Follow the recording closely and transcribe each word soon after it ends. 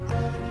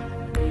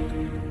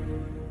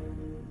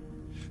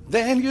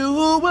then you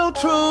will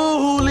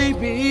truly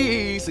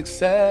be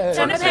success.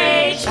 Turn the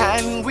page.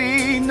 And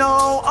we know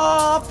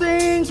all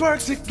things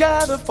work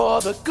together for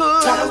the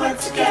good. Gotta work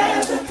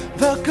together.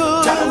 The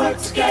good. Gotta work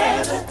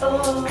together.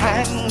 Oh.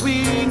 And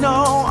we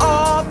know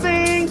all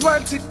things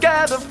work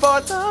together for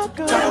the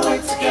good. Gotta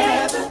work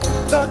together.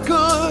 The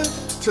good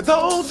to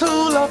those who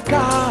love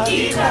God.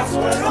 Keep God's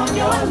word on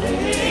your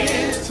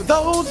lips. To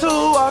those who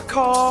are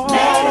called.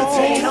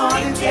 Meditate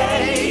on it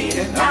day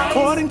and night.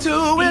 According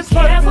to His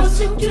Careful purpose.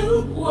 to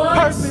do what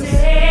Purpose. He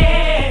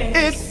says.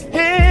 It's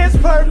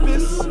His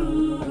purpose,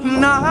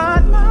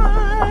 not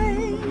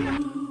mine.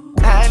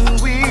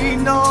 And we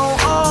know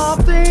all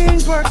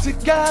things work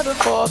together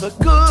for the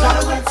good.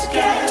 Gotta work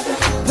together.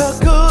 The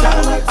good.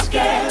 Gotta work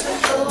together.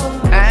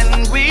 Oh.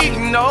 And we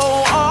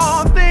know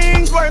all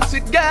things work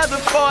together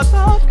for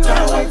the good.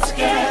 Gotta work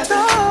together.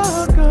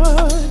 The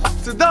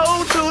good. To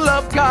those who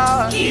love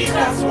God. Keep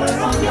God's word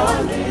on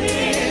your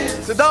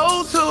lips. To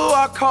those who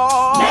are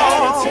called.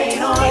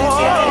 Meditate on it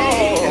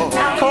day and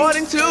night.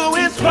 According to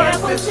His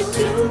Careful purpose. to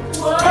do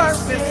what He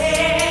Purpose.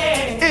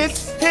 says.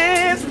 It's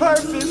His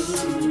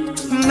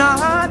purpose,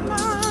 not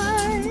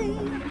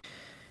mine.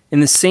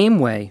 In the same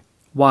way,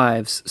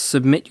 wives,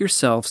 submit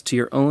yourselves to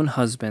your own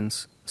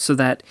husbands, so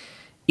that,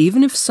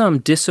 even if some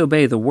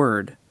disobey the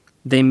word,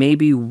 they may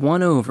be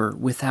won over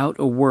without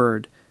a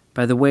word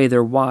by the way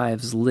their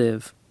wives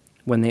live,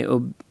 when they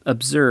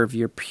observe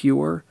your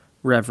pure,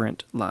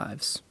 reverent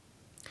lives.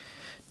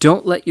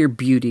 Don't let your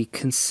beauty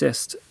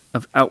consist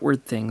of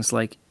outward things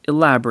like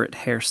elaborate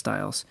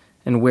hairstyles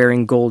and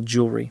wearing gold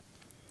jewelry,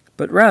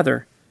 but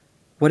rather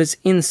what is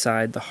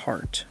inside the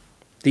heart,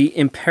 the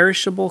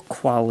imperishable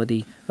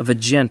quality of a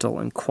gentle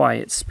and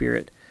quiet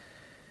spirit,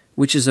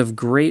 which is of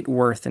great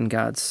worth in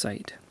God's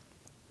sight.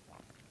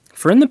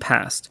 For in the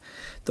past,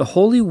 the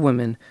holy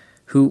women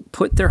who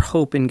put their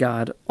hope in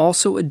God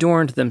also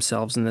adorned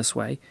themselves in this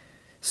way,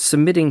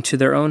 submitting to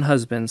their own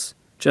husbands,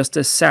 just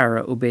as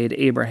Sarah obeyed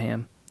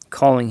Abraham,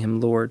 calling him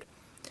Lord.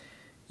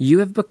 You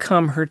have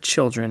become her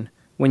children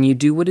when you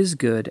do what is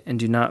good and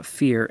do not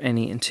fear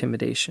any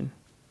intimidation.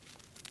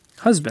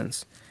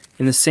 Husbands,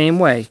 in the same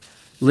way,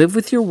 live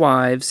with your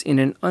wives in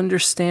an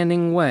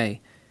understanding way,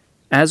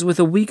 as with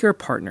a weaker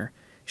partner,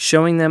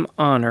 showing them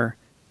honor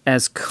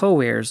as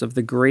co-heirs of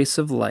the grace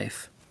of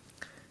life,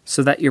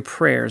 so that your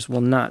prayers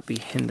will not be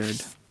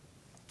hindered.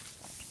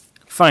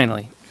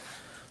 Finally,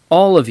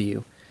 all of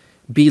you,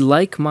 be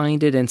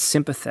like-minded and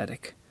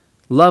sympathetic.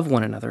 Love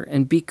one another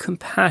and be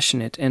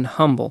compassionate and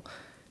humble,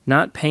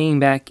 not paying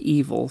back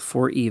evil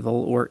for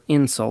evil or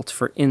insult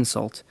for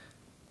insult,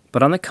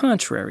 but on the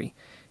contrary,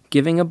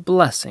 giving a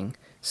blessing,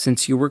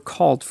 since you were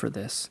called for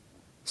this,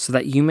 so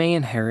that you may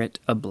inherit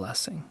a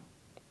blessing.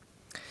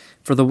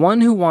 For the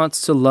one who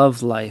wants to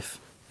love life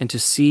and to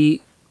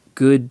see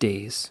good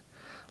days,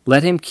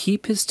 let him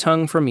keep his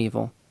tongue from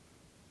evil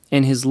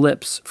and his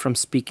lips from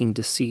speaking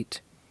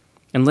deceit.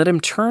 And let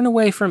him turn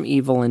away from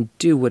evil and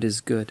do what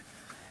is good.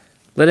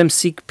 Let him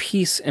seek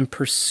peace and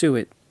pursue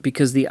it,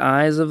 because the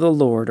eyes of the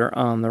Lord are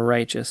on the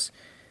righteous,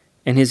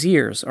 and his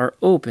ears are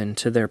open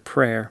to their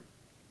prayer.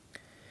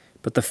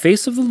 But the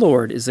face of the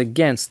Lord is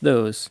against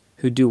those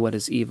who do what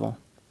is evil.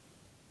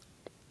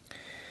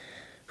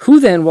 Who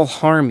then will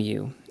harm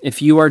you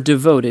if you are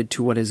devoted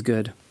to what is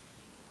good?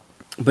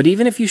 But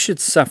even if you should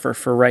suffer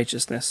for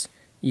righteousness,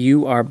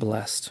 you are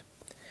blessed.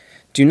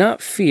 Do not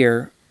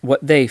fear what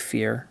they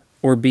fear,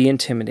 or be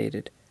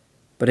intimidated,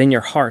 but in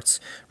your hearts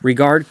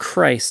regard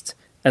Christ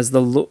the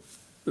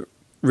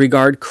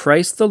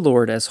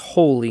Lord as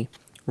holy,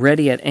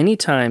 ready at any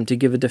time to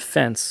give a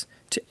defense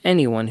to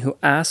anyone who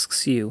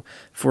asks you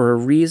for a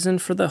reason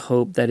for the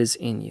hope that is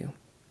in you.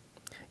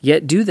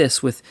 Yet do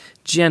this with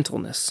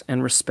gentleness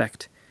and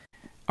respect.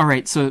 All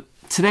right, so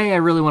today I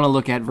really want to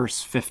look at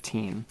verse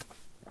 15.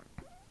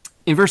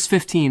 In verse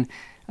 15,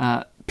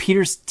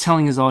 Peter's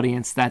telling his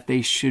audience that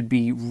they should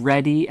be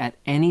ready at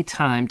any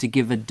time to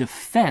give a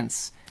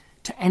defense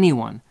to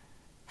anyone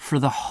for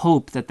the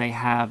hope that they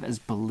have as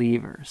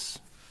believers.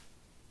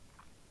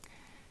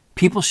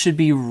 People should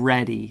be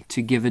ready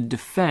to give a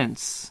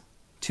defense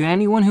to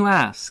anyone who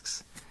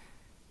asks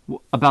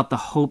about the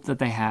hope that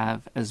they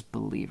have as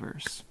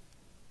believers.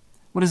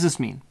 What does this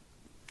mean?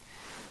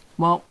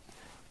 Well,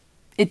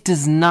 it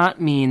does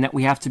not mean that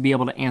we have to be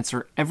able to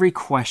answer every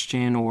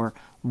question or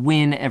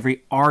win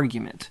every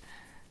argument.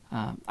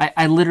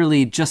 I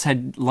literally just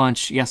had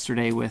lunch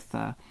yesterday with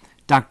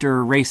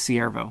Dr. Ray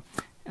Siervo.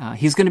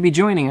 He's going to be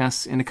joining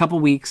us in a couple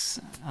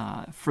weeks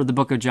for the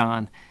book of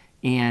John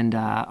and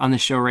on the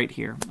show right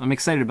here. I'm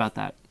excited about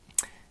that.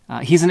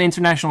 He's an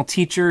international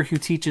teacher who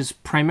teaches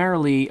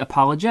primarily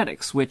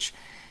apologetics, which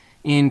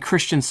in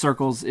Christian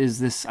circles is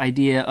this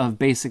idea of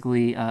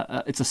basically,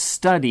 it's a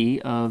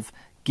study of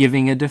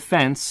giving a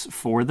defense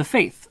for the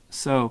faith.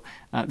 So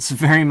it's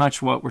very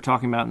much what we're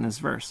talking about in this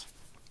verse.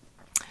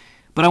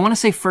 But I want to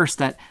say first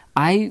that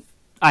I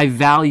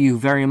value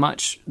very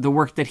much the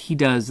work that he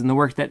does and the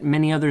work that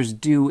many others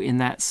do in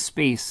that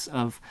space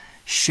of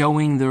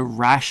showing the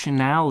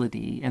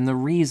rationality and the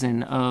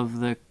reason of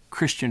the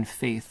Christian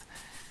faith.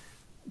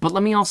 But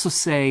let me also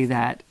say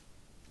that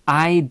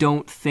I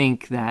don't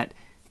think that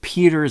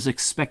Peter is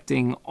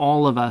expecting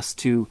all of us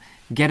to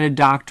get a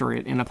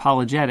doctorate in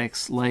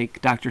apologetics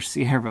like Dr.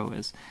 Siervo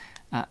is.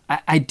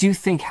 I do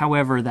think,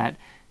 however, that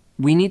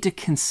we need to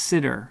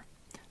consider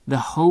the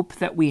hope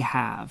that we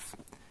have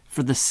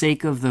for the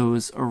sake of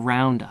those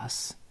around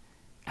us.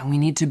 And we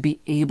need to be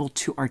able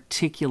to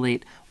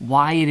articulate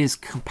why it is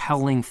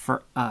compelling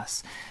for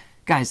us.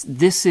 Guys,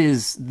 this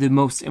is the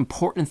most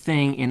important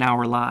thing in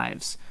our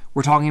lives.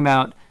 We're talking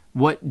about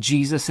what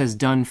Jesus has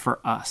done for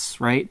us,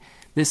 right?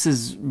 This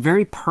is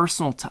very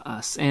personal to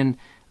us. And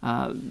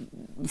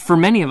for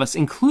many of us,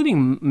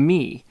 including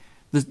me,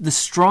 the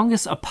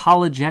strongest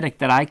apologetic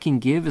that I can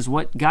give is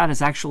what God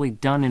has actually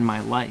done in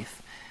my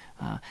life.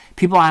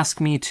 People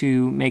ask me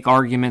to make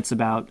arguments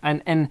about,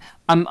 and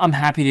I'm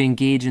happy to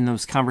engage in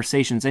those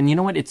conversations. And you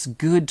know what? It's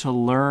good to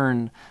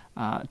learn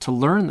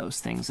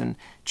those things and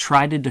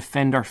try to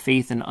defend our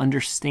faith and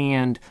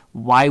understand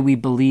why we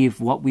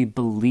believe what we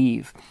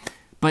believe.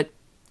 But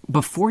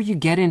before you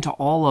get into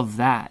all of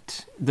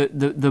that,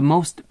 the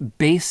most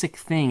basic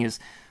thing is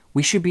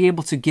we should be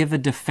able to give a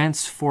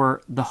defense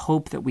for the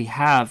hope that we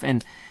have.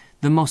 And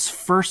the most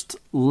first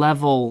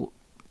level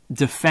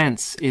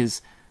defense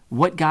is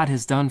what God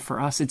has done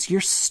for us. It's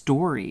your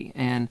story.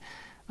 And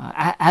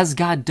as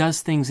God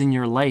does things in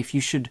your life,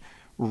 you should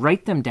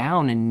write them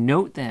down and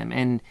note them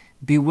and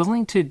be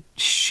willing to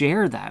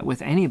share that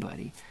with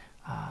anybody.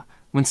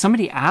 When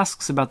somebody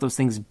asks about those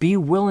things, be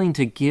willing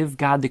to give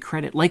God the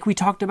credit. Like we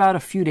talked about a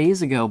few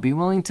days ago, be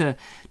willing to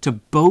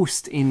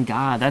boast in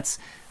God. That's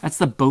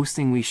the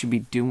boasting we should be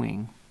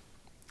doing.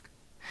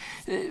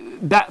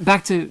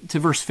 Back to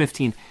verse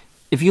 15.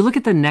 If you look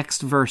at the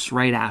next verse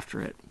right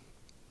after it,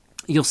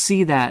 you'll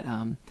see that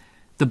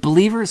the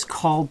believer is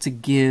called to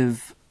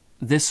give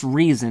this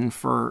reason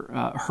for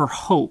her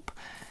hope,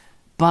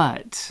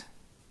 but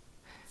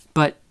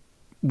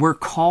we're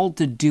called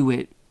to do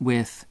it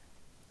with,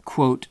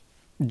 quote,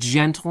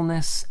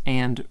 gentleness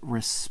and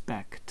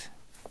respect.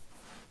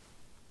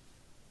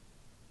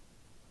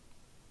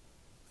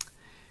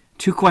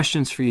 Two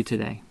questions for you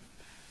today.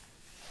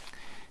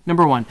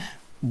 Number one,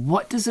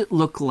 what does it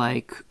look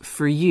like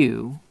for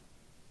you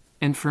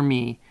and for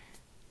me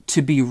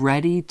to be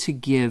ready to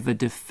give a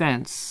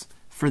defense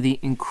for the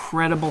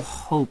incredible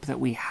hope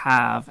that we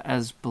have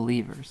as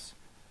believers?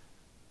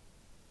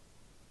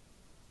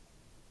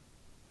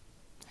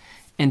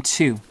 And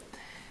two,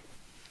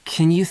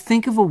 can you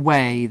think of a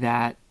way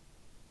that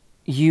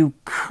you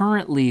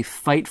currently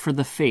fight for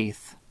the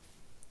faith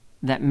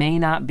that may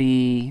not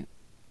be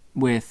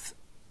with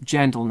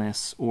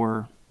gentleness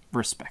or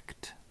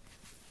respect?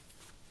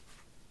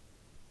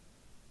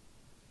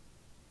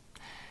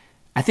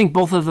 I think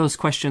both of those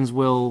questions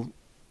will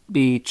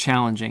be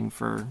challenging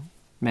for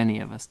many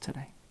of us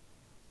today.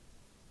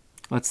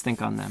 Let's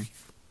think on them.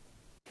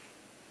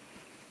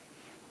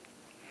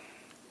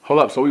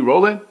 Hold up, so we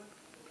rolling?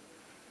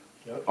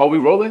 Yep. Oh, we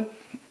rolling?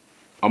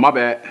 Oh, my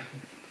bad.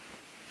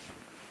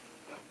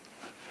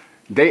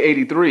 Day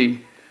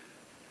 83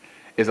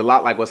 is a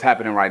lot like what's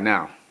happening right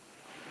now.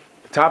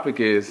 The topic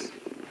is,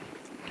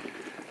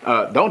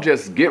 don't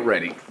just get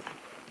ready,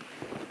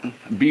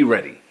 be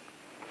ready.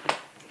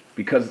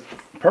 Because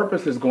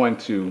purpose is going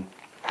to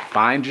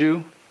find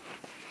you,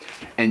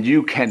 and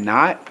you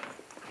cannot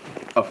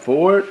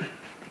afford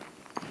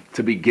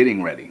to be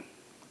getting ready.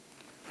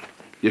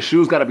 Your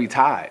shoes got to be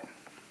tied.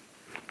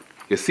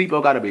 Your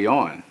seatbelt got to be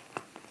on.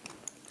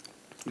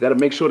 You got to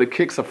make sure the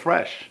kicks are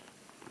fresh.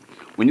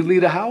 When you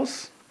leave the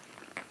house,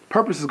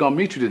 purpose is going to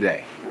meet you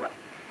today.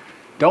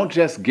 Don't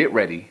just get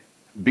ready,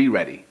 be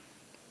ready.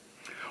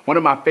 One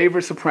of my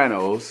favorite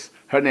sopranos,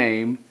 her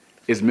name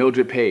is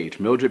Mildred Page.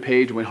 Mildred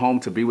Page went home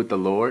to be with the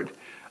Lord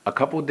a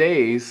couple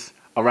days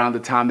around the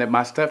time that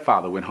my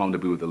stepfather went home to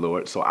be with the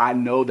Lord. So I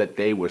know that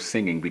they were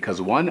singing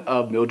because one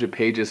of Mildred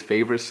Page's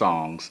favorite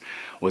songs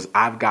was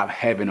I've Got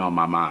Heaven on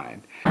My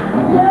Mind.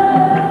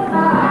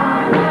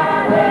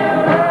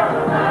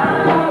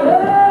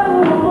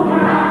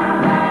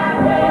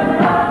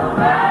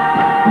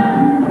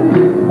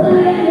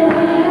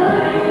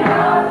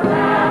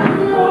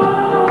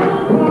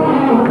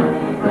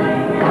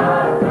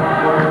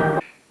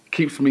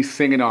 Keeps me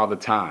singing all the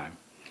time.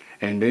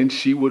 And then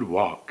she would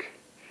walk.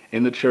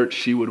 In the church,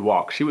 she would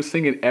walk. She was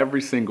singing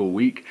every single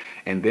week.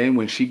 And then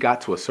when she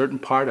got to a certain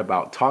part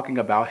about talking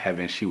about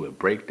heaven, she would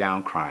break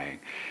down crying.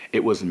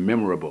 It was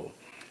memorable.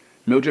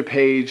 Mildred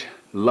Page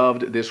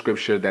loved this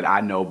scripture that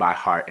I know by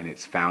heart, and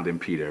it's found in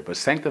Peter. But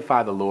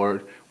sanctify the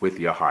Lord with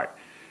your heart,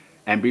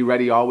 and be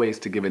ready always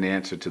to give an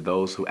answer to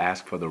those who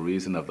ask for the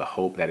reason of the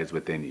hope that is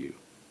within you.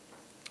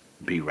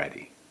 Be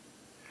ready.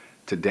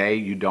 Today,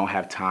 you don't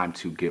have time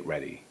to get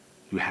ready.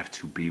 You have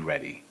to be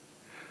ready.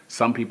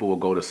 Some people will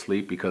go to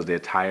sleep because they're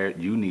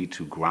tired. You need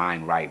to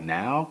grind right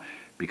now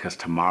because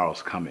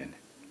tomorrow's coming.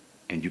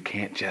 And you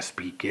can't just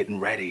be getting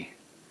ready.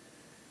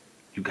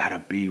 You gotta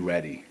be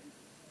ready.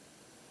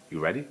 You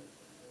ready?